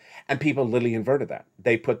number. And people literally inverted that.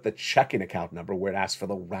 They put the checking account number where it asked for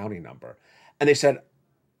the routing number. And they said,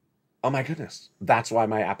 oh my goodness, that's why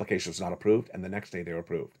my application was not approved. And the next day they were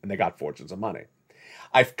approved and they got fortunes of money.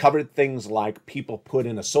 I've covered things like people put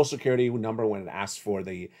in a social security number when it asked for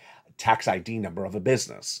the tax ID number of a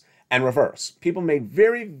business and reverse. People made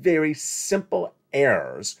very, very simple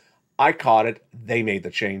errors. I caught it. They made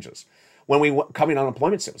the changes. When we were coming on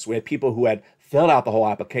unemployment status, we had people who had filled out the whole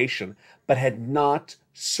application but had not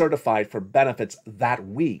certified for benefits that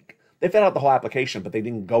week. They filled out the whole application, but they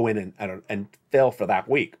didn't go in and fill for that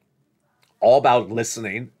week. All about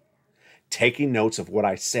listening, taking notes of what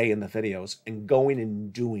I say in the videos, and going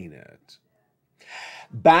and doing it.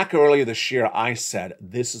 Back earlier this year, I said,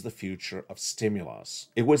 this is the future of stimulus.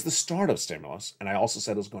 It was the start of stimulus, and I also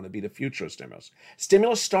said it was going to be the future of stimulus.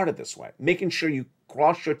 Stimulus started this way, making sure you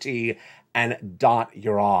cross your T and dot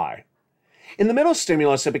your I. In the middle of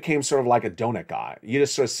stimulus, it became sort of like a donut guy. You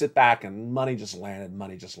just sort of sit back and money just landed,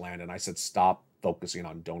 money just landed. And I said, stop focusing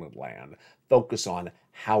on donut land. Focus on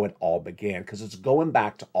how it all began, because it's going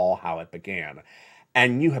back to all how it began.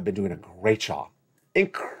 And you have been doing a great job.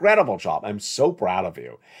 Incredible job. I'm so proud of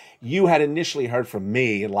you. You had initially heard from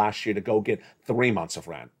me last year to go get 3 months of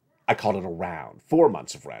rent. I called it a round, 4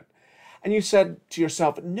 months of rent. And you said to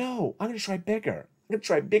yourself, no, I'm going to try bigger. I'm going to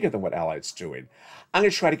try bigger than what Lalate's doing. I'm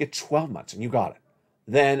going to try to get 12 months, and you got it.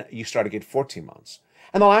 Then you started to get 14 months.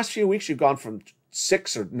 And the last few weeks, you've gone from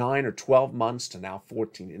 6 or 9 or 12 months to now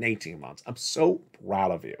 14 and 18 months. I'm so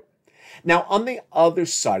proud of you. Now, on the other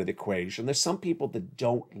side of the equation, there's some people that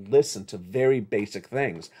don't listen to very basic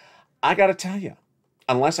things. I got to tell you,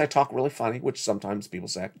 unless I talk really funny, which sometimes people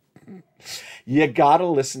say, you got to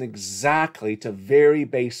listen exactly to very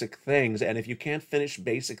basic things. And if you can't finish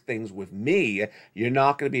basic things with me, you're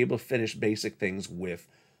not going to be able to finish basic things with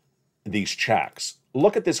these checks.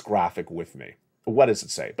 Look at this graphic with me. What does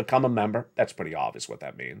it say? Become a member. That's pretty obvious what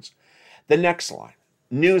that means. The next line,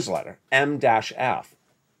 newsletter, M-F.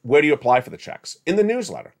 Where do you apply for the checks? In the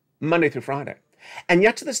newsletter, Monday through Friday. And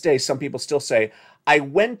yet to this day, some people still say, I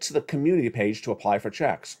went to the community page to apply for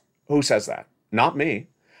checks. Who says that? Not me.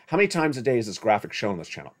 How many times a day is this graphic shown on this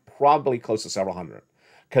channel? Probably close to several hundred,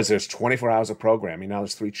 because there's 24 hours of programming. Now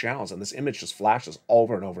there's 3 channels, and this image just flashes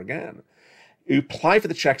over and over again. You apply for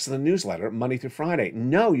the checks in the newsletter Monday through Friday.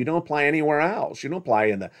 No, you don't apply anywhere else. You don't apply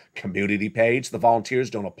in the community page. The volunteers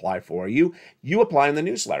don't apply for you. You apply in the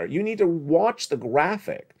newsletter. You need to watch the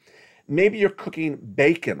graphic. Maybe you're cooking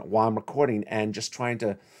bacon while I'm recording and just trying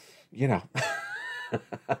to,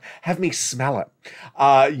 have me smell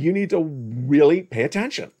it. You need to really pay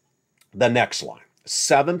attention. The next line,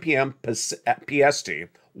 7 p.m. PST,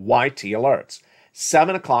 YT alerts.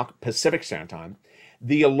 7 o'clock Pacific Standard Time.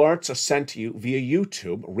 The alerts are sent to you via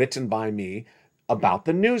YouTube, written by me, about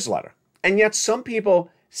the newsletter. And yet some people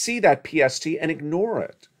see that PST and ignore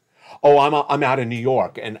it. Oh, I'm out in New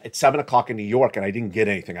York, and it's 7 o'clock in New York, and I didn't get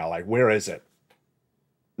anything out. Like, where is it?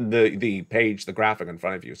 The page, the graphic in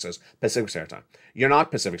front of you says Pacific Standard Time. You're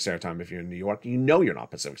not Pacific Standard Time if you're in New York. You know you're not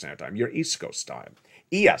Pacific Standard Time. You're East Coast time.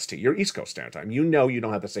 EST, you're East Coast Standard Time. You know you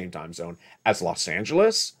don't have the same time zone as Los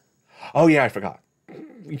Angeles. Oh, yeah, I forgot.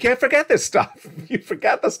 You can't forget this stuff. You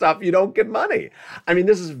forget the stuff, you don't get money. I mean,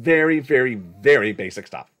 this is very, very, very basic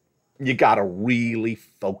stuff. You got to really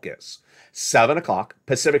focus. 7 o'clock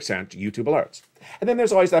Pacific Standard YouTube alerts. And then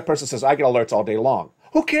there's always that person who says, I get alerts all day long.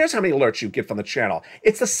 Who cares how many alerts you get from the channel?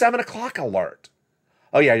 It's the 7 o'clock alert.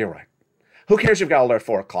 Oh, yeah, you're right. Who cares if you've got alert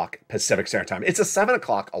 4 o'clock Pacific Standard Time? It's a 7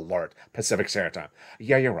 o'clock alert Pacific Standard Time.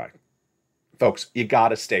 Yeah, you're right. Folks, you got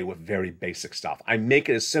to stay with very basic stuff. I make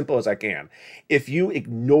it as simple as I can. If you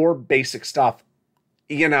ignore basic stuff,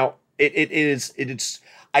 you know, it's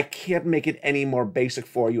I can't make it any more basic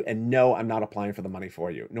for you. And no, I'm not applying for the money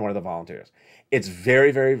for you, nor the volunteers. It's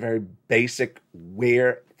very, very, very basic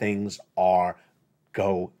where things are.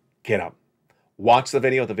 Go get them. Watch the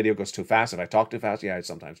video. If the video goes too fast. If I talk too fast, yeah, I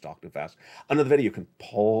sometimes talk too fast. Under the video, you can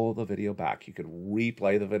pull the video back. You can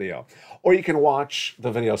replay the video. Or you can watch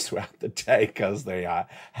the videos throughout the day because they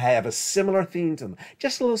have a similar theme to them.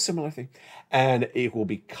 Just a little similar theme. And it will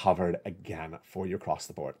be covered again for you across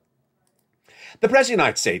the board. The President of the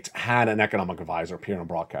United States had an economic advisor appear on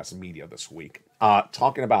broadcast media this week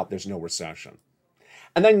talking about there's no recession.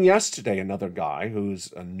 And then yesterday, another guy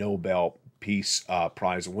who's a Nobel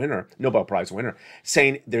Prize winner,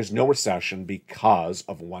 saying there's no recession because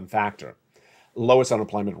of one factor: lowest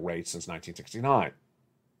unemployment rate since 1969.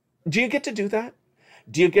 Do you get to do that?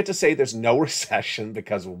 Do you get to say there's no recession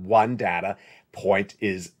because one data point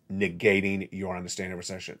is negating your understanding of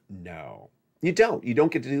recession? No, you don't. You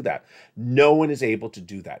don't get to do that. No one is able to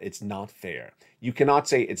do that. It's not fair. You cannot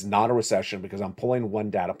say it's not a recession because I'm pulling one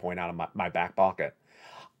data point out of my back pocket.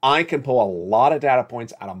 I can pull a lot of data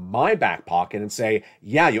points out of my back pocket and say,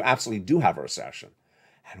 yeah, you absolutely do have a recession.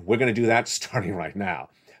 And we're going to do that starting right now.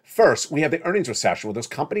 First, we have the earnings recession with those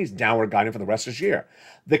companies downward guiding for the rest of this year.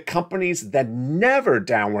 The companies that never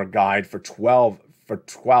downward guide for 12,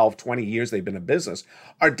 20 years they've been in business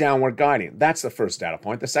are downward guiding. That's the first data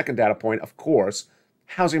point. The second data point, of course,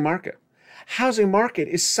 housing market. Housing market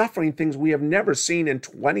is suffering things we have never seen in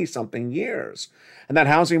 20-something years. And that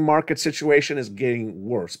housing market situation is getting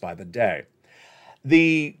worse by the day.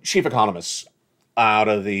 The chief economists out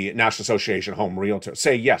of the National Association of Home Realtors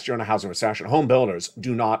say, yes, you're in a housing recession. Home builders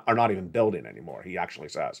are not even building anymore, he actually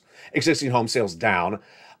says. Existing home sales down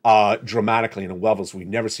dramatically in levels we've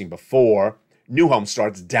never seen before. New home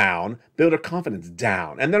starts down, builder confidence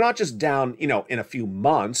down. And they're not just down, in a few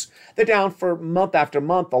months. They're down for month after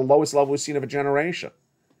month, the lowest level we've seen of a generation.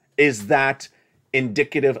 Is that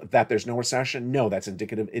indicative that there's no recession? No, that's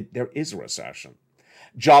indicative there is a recession.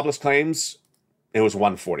 Jobless claims, it was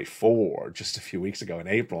 144 just a few weeks ago in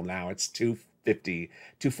April. Now it's 250,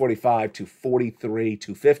 245, 243,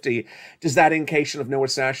 250. Does that indication of no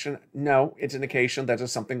recession? No, it's an indication that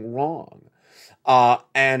there's something wrong.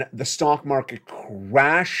 And the stock market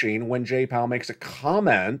crashing when Jay Powell makes a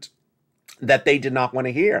comment that they did not want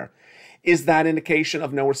to hear. Is that indication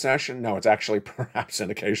of no recession? No, it's actually perhaps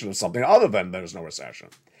indication of something other than there's no recession.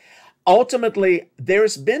 Ultimately,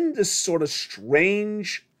 there's been this sort of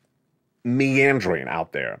strange meandering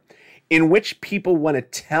out there in which people want to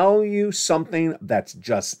tell you something that's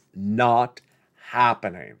just not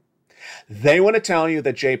happening. They want to tell you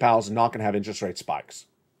that Jay Powell's not going to have interest rate spikes.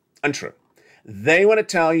 Untrue. They want to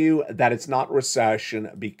tell you that it's not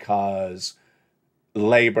recession because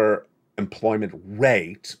labor employment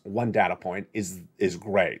rate, one data point, is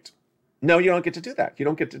great. No, you don't get to do that. You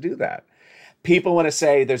don't get to do that. People want to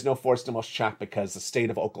say there's no fourth stimulus check because the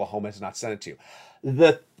state of Oklahoma has not sent it to you.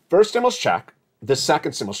 The first stimulus check, the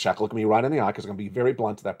second stimulus check, look at me right in the eye because I'm going to be very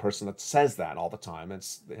blunt to that person that says that all the time.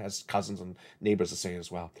 It has cousins and neighbors that say it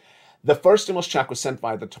as well. The first stimulus check was sent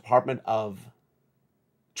by the Department of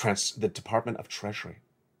Treasury.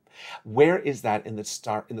 Where is that in the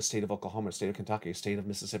state of Oklahoma, state of Kentucky, state of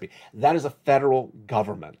Mississippi? That is a federal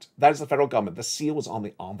government. That is the federal government. The seal was on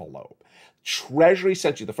the envelope. Treasury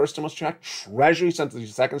sent you the first stimulus check. Treasury sent you the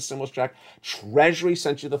second stimulus check. Treasury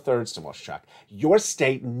sent you the third stimulus check. Your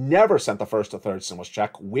state never sent the first or third stimulus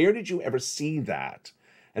check. Where did you ever see that?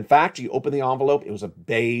 In fact, you open the envelope, it was a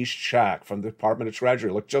beige check from the Department of Treasury.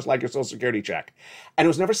 It looked just like your Social Security check. And it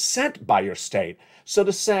was never sent by your state. So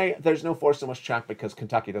to say there's no forced stimulus check because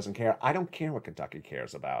Kentucky doesn't care, I don't care what Kentucky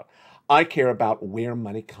cares about. I care about where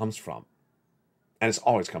money comes from. And it's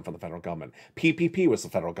always come from the federal government. PPP was the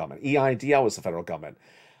federal government. EIDL was the federal government.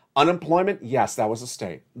 Unemployment, yes, that was a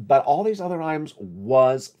state. But all these other items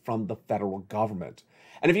was from the federal government.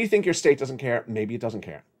 And if you think your state doesn't care, maybe it doesn't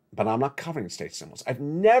care. But I'm not covering state stimulus. I've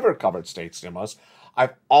never covered state stimulus.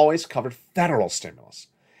 I've always covered federal stimulus.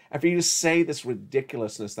 And for you to say this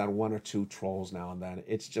ridiculousness that one or two trolls now and then,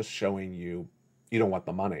 it's just showing you don't want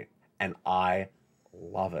the money. And I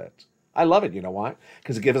love it. I love it. You know why?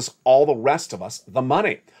 Because it gives us, all the rest of us, the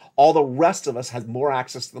money. All the rest of us has more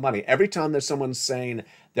access to the money. Every time there's someone saying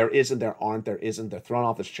there isn't, there aren't, there isn't, they're thrown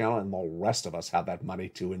off this channel, and the rest of us have that money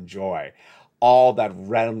to enjoy. All that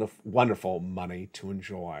wonderful money to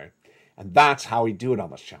enjoy. And that's how we do it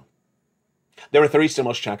on this channel. There were 3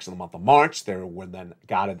 stimulus checks in the month of March. There were then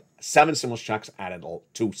 7 stimulus checks added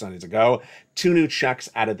 2 Sundays ago. 2 new checks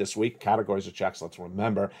added this week. Categories of checks, let's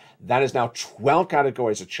remember. That is now 12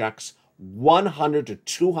 categories of checks, 100 to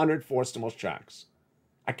 204 stimulus checks.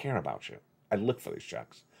 I care about you. I look for these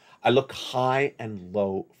checks. I look high and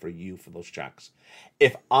low for you for those checks.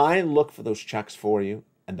 If I look for those checks for you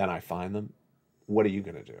and then I find them, what are you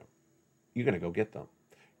going to do? You're going to go get them.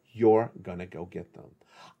 You're going to go get them.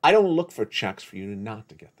 I don't look for checks for you not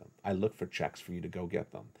to get them. I look for checks for you to go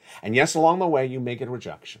get them. And yes, along the way, you may get a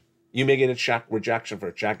rejection. You may get a rejection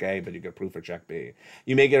for check A, but you get approved for check B.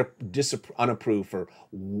 You may get unapproved for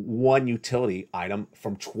 1 utility item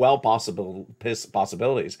from 12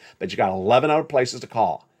 possibilities, but you got 11 other places to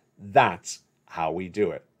call. That's how we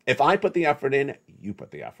do it. If I put the effort in, you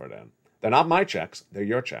put the effort in. They're not my checks. They're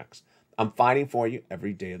your checks. I'm fighting for you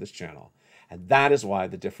every day of this channel. And that is why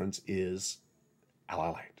the difference is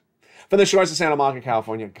Lalate. From the shores of Santa Monica,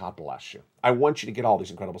 California, God bless you. I want you to get all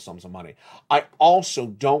these incredible sums of money. I also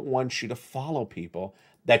don't want you to follow people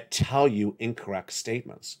that tell you incorrect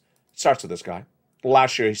statements. It starts with this guy.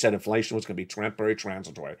 Last year, he said inflation was going to be temporary,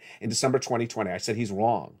 transitory. In December 2020, I said he's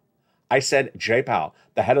wrong. I said Jay Powell,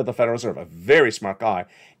 the head of the Federal Reserve, a very smart guy,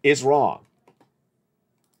 is wrong.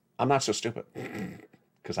 I'm not so stupid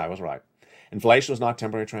because I was right. Inflation was not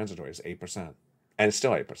temporary, transitory. It's 8%. And it's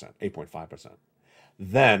still 8%, 8.5%.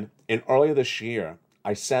 Then, in earlier this year,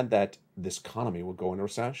 I said that this economy will go into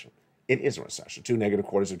recession. It is a recession. 2 negative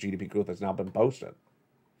quarters of GDP growth has now been posted.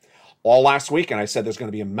 All last weekend, I said there's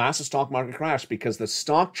going to be a massive stock market crash because the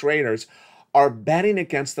stock traders are betting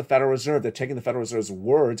against the Federal Reserve. They're taking the Federal Reserve's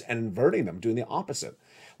words and inverting them, doing the opposite.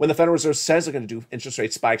 When the Federal Reserve says they're going to do interest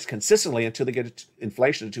rate spikes consistently until they get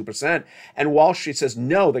inflation to 2%, and Wall Street says,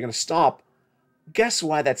 no, they're going to stop, guess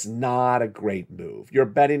why that's not a great move? You're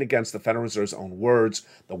betting against the Federal Reserve's own words.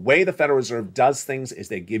 The way the Federal Reserve does things is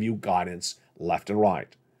they give you guidance left and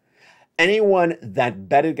right. Anyone that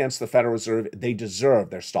bet against the Federal Reserve, they deserve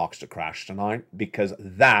their stocks to crash tonight because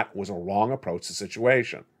that was a wrong approach to the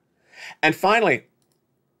situation. And finally,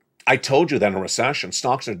 I told you that in a recession,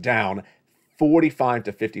 stocks are down 45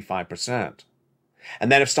 to 55%.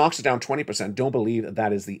 And then if stocks are down 20%, don't believe that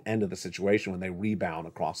that is the end of the situation when they rebound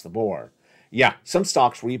across the board. Yeah, some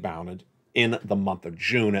stocks rebounded in the month of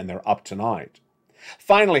June, and they're up tonight.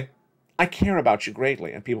 Finally, I care about you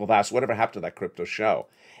greatly, and people have asked, whatever happened to that crypto show?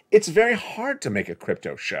 It's very hard to make a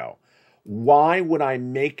crypto show. Why would I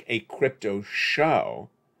make a crypto show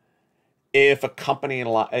if a company,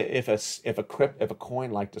 if a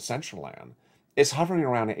coin like Decentraland is hovering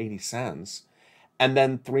around 80 cents, and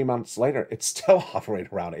then 3 months later, it's still hovering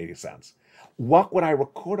around 80 cents? What would I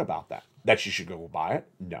record about that? That you should go buy it?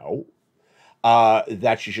 No.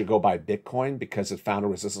 That you should go buy Bitcoin because it found a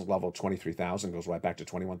resistance level of 23,000, goes right back to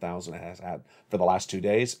 21,000 it has had for the last 2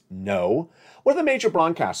 days? No. What are the major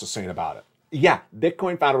broadcasters saying about it? Yeah,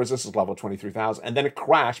 Bitcoin found a resistance level of 23,000 and then it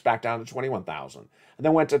crashed back down to 21,000 and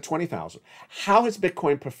then went to 20,000. How has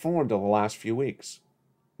Bitcoin performed over the last few weeks,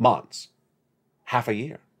 months, half a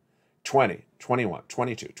year? 20, 21,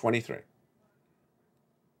 22, 23.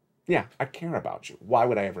 Yeah, I care about you. Why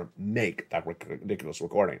would I ever make that ridiculous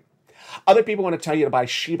recording? Other people want to tell you to buy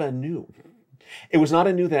Shiba Inu. It was not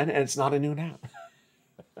a new then, and it's not a new now.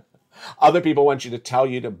 Other people want you to tell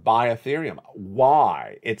you to buy Ethereum.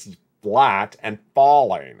 Why? It's flat and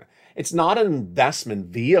falling. It's not an investment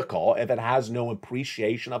vehicle if it has no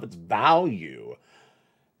appreciation of its value.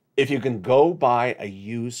 If you can go buy a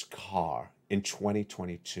used car in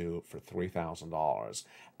 2022 for $3,000,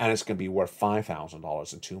 and it's going to be worth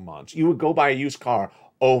 $5,000 in 2 months, you would go buy a used car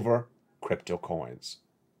over crypto coins.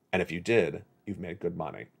 And if you did, you've made good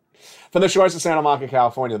money. From the shores of Santa Monica,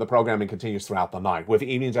 California, the programming continues throughout the night. With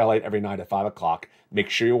Evenings LA every night at 5 o'clock, make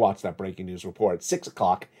sure you watch that breaking news report. 6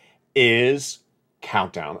 o'clock is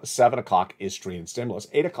Countdown. 7 o'clock is Stream Stimulus.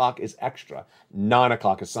 8 o'clock is Extra. 9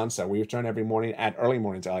 o'clock is Sunset. We return every morning at Early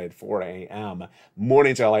Mornings LA at 4 a.m.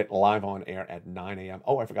 Mornings LA live on air at 9 a.m.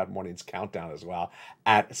 Oh, I forgot Mornings Countdown as well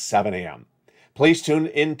at 7 a.m. Please tune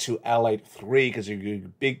into Lalate 3 because you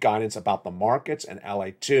get big guidance about the markets, and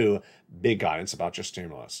Lalate 2, big guidance about your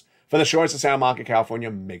stimulus. For the shores of Santa Monica, California,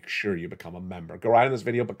 make sure you become a member. Go right in this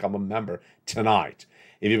video, become a member tonight.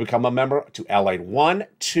 If you become a member to Lalate 1,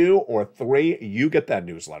 2, or 3, you get that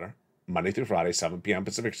newsletter Monday through Friday, 7 p.m.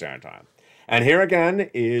 Pacific Standard Time. And here again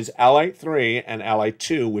is Lalate 3 and Lalate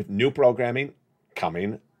 2 with new programming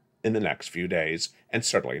coming in the next few days and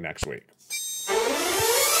certainly next week.